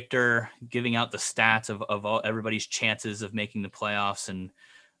predictor giving out the stats of all everybody's chances of making the playoffs?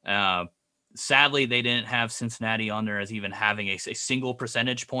 And sadly, they didn't have Cincinnati on there as even having a single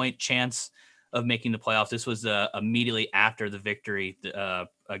percentage point chance of making the playoffs. This was immediately after the victory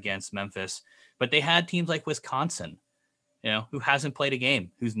against Memphis. But they had teams like Wisconsin, who hasn't played a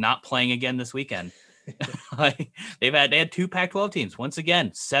game, who's not playing again this weekend. They had 2 Pac-12 teams. Once again,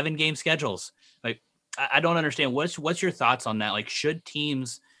 7-game schedules. I don't understand. What's your thoughts on that? Should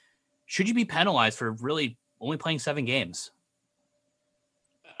you be penalized for really only playing 7 games?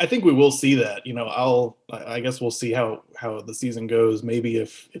 I think we will see that. I guess we'll see how the season goes. Maybe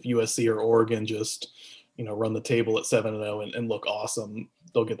if USC or Oregon just run the table at 7-0 and look awesome,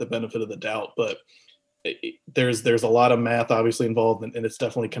 they'll get the benefit of the doubt. But there's a lot of math obviously involved, and it's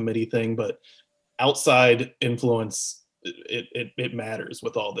definitely a committee thing. But outside influence, it matters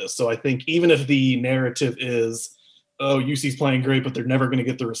with all this. So I think even if the narrative is, oh, UC's playing great, but they're never going to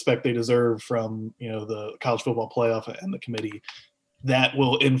get the respect they deserve from the college football playoff and the committee, that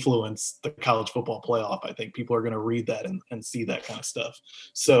will influence the college football playoff. I think people are going to read that and see that kind of stuff.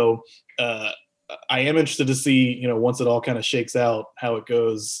 So I am interested to see, once it all kind of shakes out, how it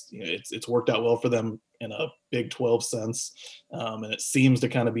goes. It's worked out well for them in a Big 12 sense, and it seems to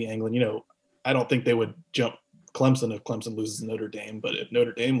kind of be angling. I don't think they would jump Clemson if Clemson loses to Notre Dame, but if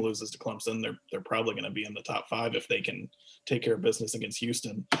Notre Dame loses to Clemson, they're probably going to be in the top 5 if they can take care of business against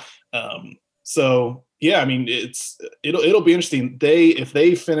Houston. So yeah, I mean, it'll be interesting. If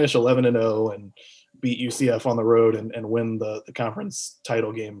they finish 11-0 and beat UCF on the road and win the conference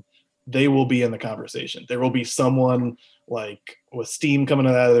title game, they will be in the conversation. There will be someone with steam coming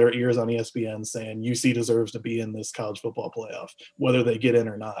out of their ears on ESPN saying UC deserves to be in this college football playoff, whether they get in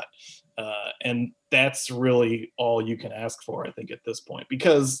or not. And that's really all you can ask for, I think, at this point,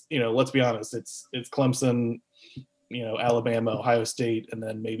 because, let's be honest, it's Clemson, Alabama, Ohio State, and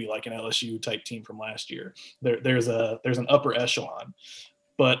then maybe like an LSU type team from last year. There's an upper echelon,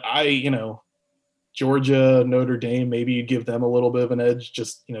 but Georgia, Notre Dame, maybe you give them a little bit of an edge,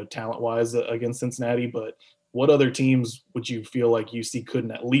 just talent wise against Cincinnati. But what other teams would you feel like UC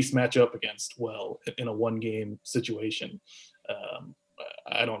couldn't at least match up against well in a 1-game situation?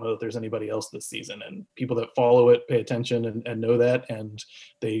 I don't know if there's anybody else this season, and people that follow it pay attention and know that, and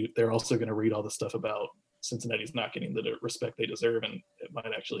they're also going to read all the stuff about Cincinnati's not getting the respect they deserve, and it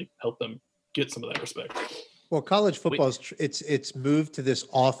might actually help them get some of that respect. Well, college football it's moved to this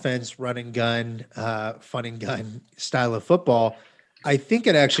offense, run and gun, fun and gun style of football. I think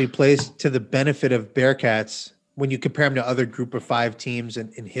it actually plays to the benefit of Bearcats when you compare them to other Group of 5 teams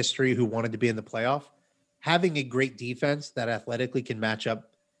in history who wanted to be in the playoff. Having a great defense that athletically can match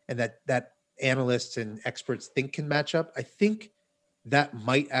up and that analysts and experts think can match up, I think that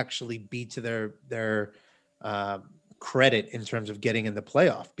might actually be to their credit in terms of getting in the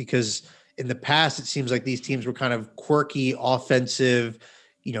playoff, because in the past, it seems like these teams were kind of quirky, offensive,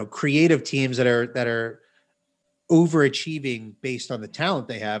 creative teams that are overachieving based on the talent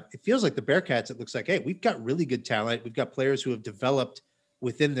they have. It feels like the Bearcats, it looks like, hey, we've got really good talent. We've got players who have developed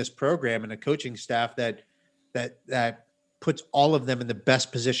within this program and a coaching staff that puts all of them in the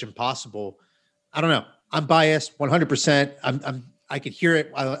best position possible. I don't know. I'm biased 100%. I could hear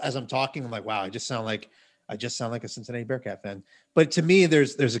it as I'm talking. I'm like, wow, I just sound like a Cincinnati Bearcat fan. But to me,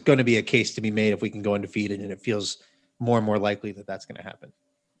 there's going to be a case to be made if we can go undefeated, and it feels more and more likely that that's going to happen.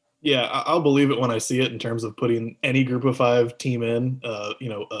 Yeah, I'll believe it when I see it in terms of putting any Group of 5 team in, an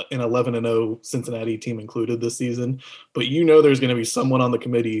 11-0 Cincinnati team included this season. But there's going to be someone on the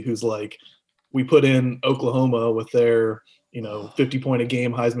committee who's like, we put in Oklahoma with their 50-point a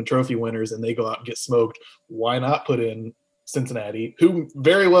game Heisman Trophy winners, and they go out and get smoked. Why not put in Cincinnati, who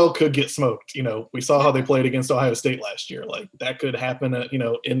very well could get smoked? We saw how they played against Ohio State last year. Like, that could happen,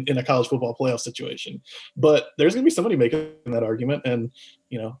 in a college football playoff situation. But there's going to be somebody making that argument, and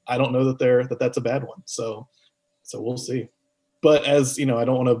I don't know that that's a bad one. So we'll see. But as I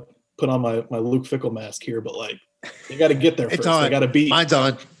don't want to put on my Luke Fickell mask here, but like, they got to get there first. On. They got to beat. Mine's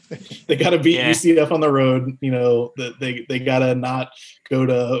on. They got to beat UCF on the road. They got to not go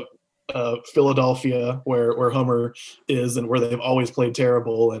to Philadelphia, where Homer is, and where they've always played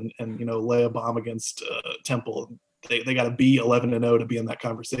terrible, and lay a bomb against Temple. They got to be 11-0 to be in that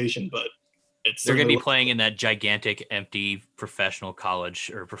conversation, but they're going to be playing in that gigantic, empty professional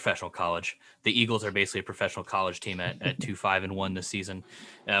college. The Eagles are basically a professional college team at 2-5-1 this season,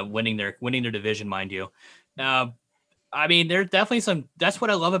 winning their division, mind you. I mean, there's definitely that's what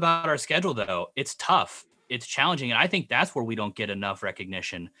I love about our schedule, though. It's tough. It's challenging. And I think that's where we don't get enough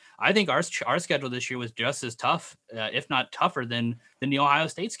recognition. I think our schedule this year was just as tough, if not tougher than the Ohio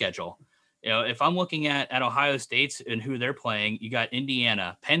State schedule. If I'm looking at Ohio State's and who they're playing, you got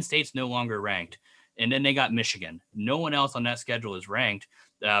Indiana. Penn State's no longer ranked. And then they got Michigan. No one else on that schedule is ranked.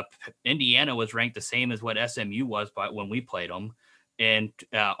 Indiana was ranked the same as what SMU was when we played them. And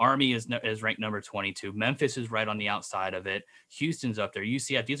Army is ranked number 22. Memphis is right on the outside of it. Houston's up there.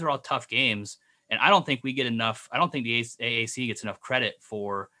 UCF. These are all tough games. And I don't think we get enough. I don't think the AAC gets enough credit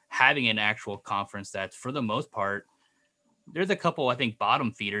for having an actual conference that's, for the most part, there's a couple, I think,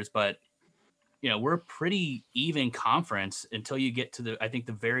 bottom feeders, but we're a pretty even conference until you get to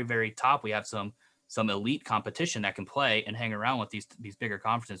the very, very top. We have some elite competition that can play and hang around with these bigger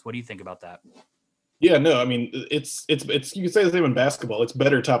conferences. What do you think about that? Yeah, no, I mean, it's you can say the same in basketball. It's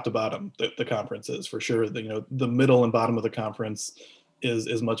better top to bottom, the conference is, for sure. The middle and bottom of the conference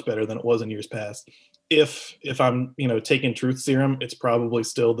is much better than it was in years past. If I'm taking truth serum, it's probably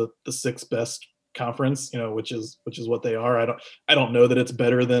still the sixth best conference, which is what they are. I don't know that it's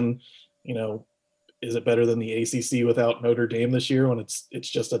better than, is it better than the ACC without Notre Dame this year when it's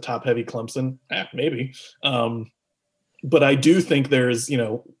just a top heavy Clemson? Maybe. But I do think there's,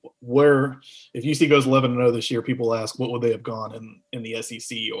 where if UC goes 11-0 this year, people ask what would they have gone in the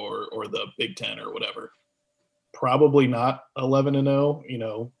SEC or the Big Ten or whatever. Probably not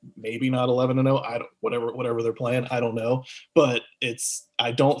 11-0, maybe not 11-0. Whatever they're playing, I don't know. But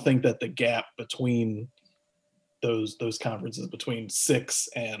I don't think that the gap between those conferences between 6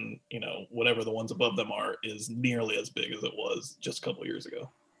 and whatever the ones above them are is nearly as big as it was just a couple of years ago.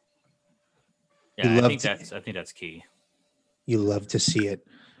 Yeah, I think that's key. You love to see it.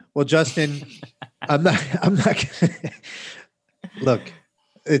 Well, Justin, I'm not look,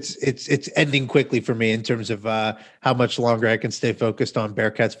 it's ending quickly for me in terms of how much longer I can stay focused on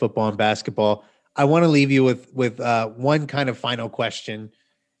Bearcats football and basketball. I want to leave you with one kind of final question,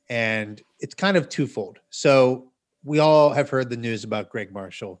 and it's kind of twofold. So we all have heard the news about Greg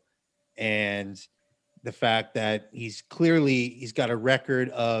Marshall and the fact that he's got a record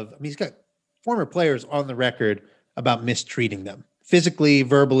of, he's got former players on the record about mistreating them physically,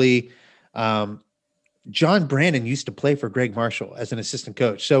 verbally. John Brandon used to play for Greg Marshall as an assistant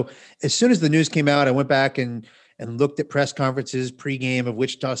coach. So as soon as the news came out, I went back and looked at press conferences pregame of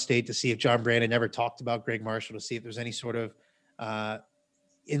Wichita State to see if John Brandon ever talked about Greg Marshall, to see if there's any sort of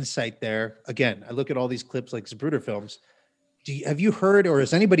insight there. Again, I look at all these clips like Zapruder films. Have you heard, or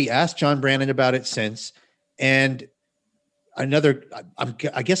has anybody asked John Brandon about it since? And I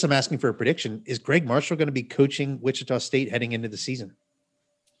guess I'm asking for a prediction. Is Greg Marshall going to be coaching Wichita State heading into the season?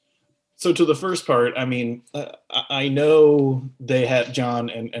 So to the first part, I know they had John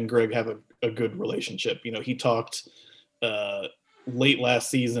and Greg have a good relationship. He talked late last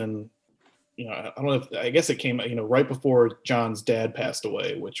season. I don't know if, I guess it came, right before John's dad passed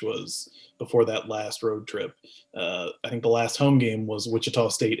away, which was before that last road trip. I think the last home game was Wichita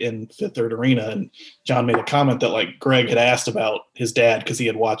State in Fifth Third Arena. And John made a comment that like Greg had asked about his dad because he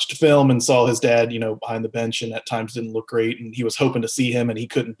had watched film and saw his dad, behind the bench and at times didn't look great. And he was hoping to see him and he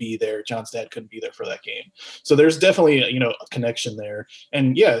couldn't be there. John's dad couldn't be there for that game. So there's definitely, a connection there.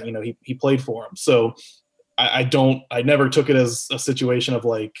 And yeah, he played for him. So I never took it as a situation of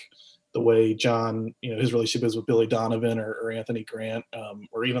like the way John, his relationship is with Billy Donovan or Anthony Grant,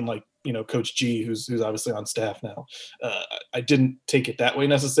 or even like, Coach G, who's obviously on staff now. I didn't take it that way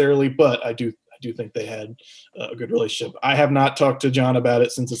necessarily, but I do think they had a good relationship. I have not talked to John about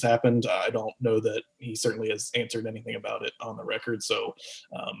it since this happened. I don't know that he certainly has answered anything about it on the record. So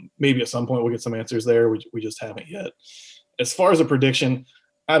maybe at some point we'll get some answers there. We just haven't yet. As far as a prediction,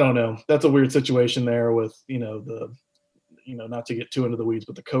 I don't know. That's a weird situation there with, not to get too into the weeds,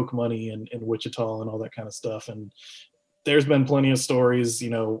 but the Coke money in Wichita and all that kind of stuff. And there's been plenty of stories,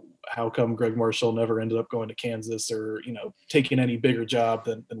 how come Greg Marshall never ended up going to Kansas or, taking any bigger job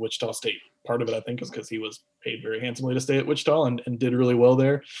than Wichita State. Part of it, I think, is because he was paid very handsomely to stay at Wichita and did really well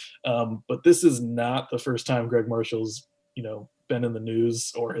there. But this is not the first time Greg Marshall's, been in the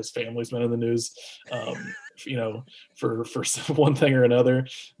news or his family's been in the news, for one thing or another.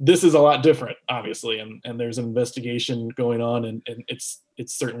 This is a lot different, obviously, and there's an investigation going on, and it's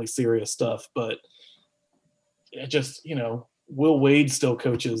certainly serious stuff. But it just, Will Wade still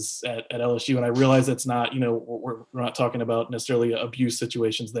coaches at LSU, and I realize it's not, we're not talking about necessarily abuse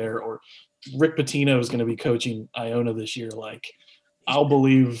situations there, or Rick Pitino is going to be coaching Iona this year. Like, I'll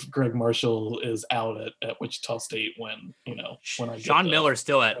believe Greg Marshall is out at Wichita State when I get Sean Miller's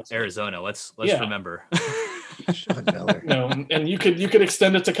still at Arizona. Let's remember. Sean Miller. And you could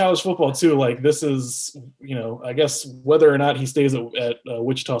extend it to college football too. Like, this is, I guess whether or not he stays at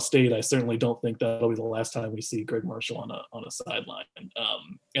Wichita State, I certainly don't think that'll be the last time we see Greg Marshall on a sideline.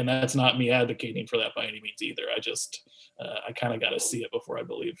 And that's not me advocating for that by any means either. I kind of got to see it before I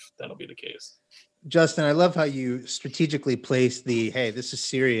believe that'll be the case. Justin, I love how you strategically placed hey, this is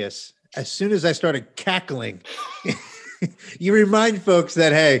serious. As soon as I started cackling, you remind folks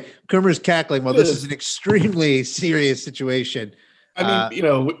that, hey, Coomer's cackling. Well, this is an extremely serious situation. I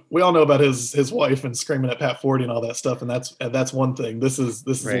mean, we all know about his wife and screaming at Pat Forty and all that stuff, and that's one thing. This is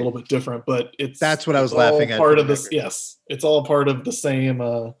right. A little bit different, but that's what I was laughing at. Part of this, yes, it's all part of the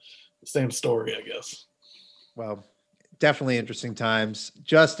same story, I guess. Well, definitely interesting times.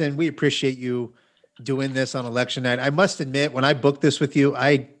 Justin, we appreciate you doing this on election night. I must admit, when I booked this with you,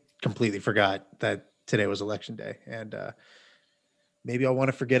 I completely forgot that today was election day, and maybe I'll want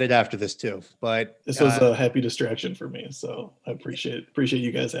to forget it after this too. But this was a happy distraction for me, so I appreciate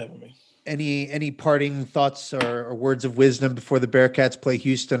you guys having me. Any parting thoughts or words of wisdom before the Bearcats play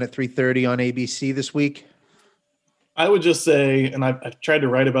Houston at 3:30 on ABC this week? I would just say, and I've tried to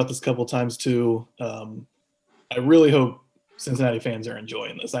write about this a couple of times too. I really hope Cincinnati fans are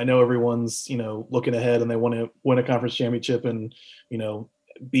enjoying this. I know everyone's, looking ahead and they want to win a conference championship and,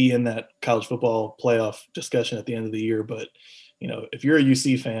 be in that college football playoff discussion at the end of the year. But, if you're a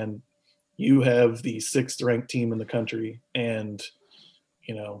UC fan, you have the 6th ranked team in the country, and,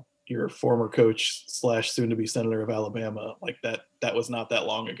 your former coach / soon to be senator of Alabama, like that was not that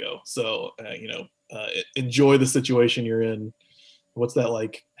long ago. So, enjoy the situation you're in. What's that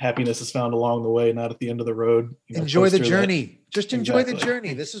like? Happiness is found along the way, not at the end of the road. Enjoy the journey. Just enjoy the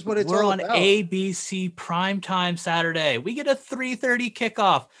journey. This is what it's all about. We're on ABC primetime Saturday. We get a 3:30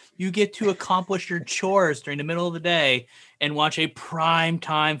 kickoff. You get to accomplish your chores during the middle of the day and watch a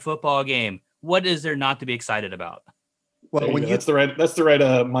primetime football game. What is there not to be excited about? Well, that's the right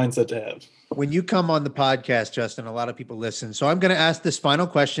mindset to have. When you come on the podcast, Justin, a lot of people listen. So I'm going to ask this final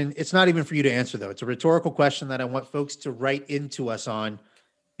question. It's not even for you to answer, though. It's a rhetorical question that I want folks to write into us on,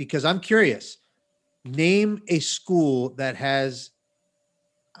 because I'm curious. Name a school that has,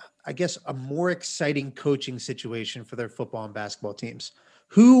 I guess, a more exciting coaching situation for their football and basketball teams.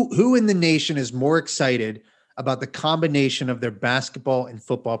 Who in the nation is more excited about the combination of their basketball and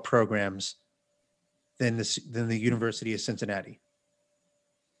football programs than the University of Cincinnati?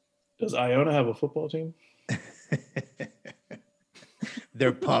 Does Iona have a football team?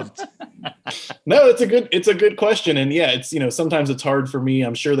 They're pumped. No, it's a good question. And yeah, it's, sometimes it's hard for me.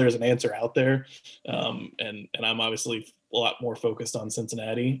 I'm sure there's an answer out there. And I'm obviously a lot more focused on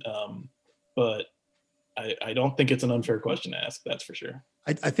Cincinnati. But I don't think it's an unfair question to ask. That's for sure.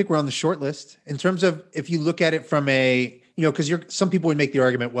 I think we're on the short list in terms of, if you look at it from because some people would make the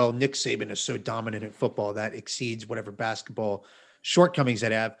argument, well, Nick Saban is so dominant at football that exceeds whatever basketball shortcomings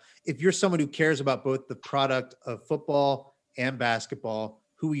that have. If you're someone who cares about both the product of football and basketball,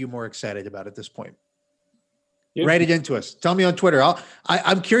 who are you more excited about at this point? Yeah. Write it into us. Tell me on Twitter.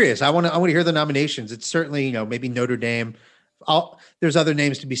 I'm curious. I want to hear the nominations. It's certainly, maybe Notre Dame. There's other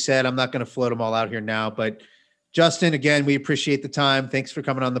names to be said. I'm not going to float them all out here now, but Justin, again, we appreciate the time. Thanks for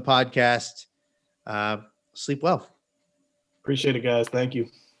coming on the podcast. Sleep well. Appreciate it, guys. Thank you.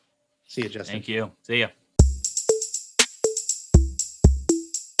 See you, Justin. Thank you. See ya.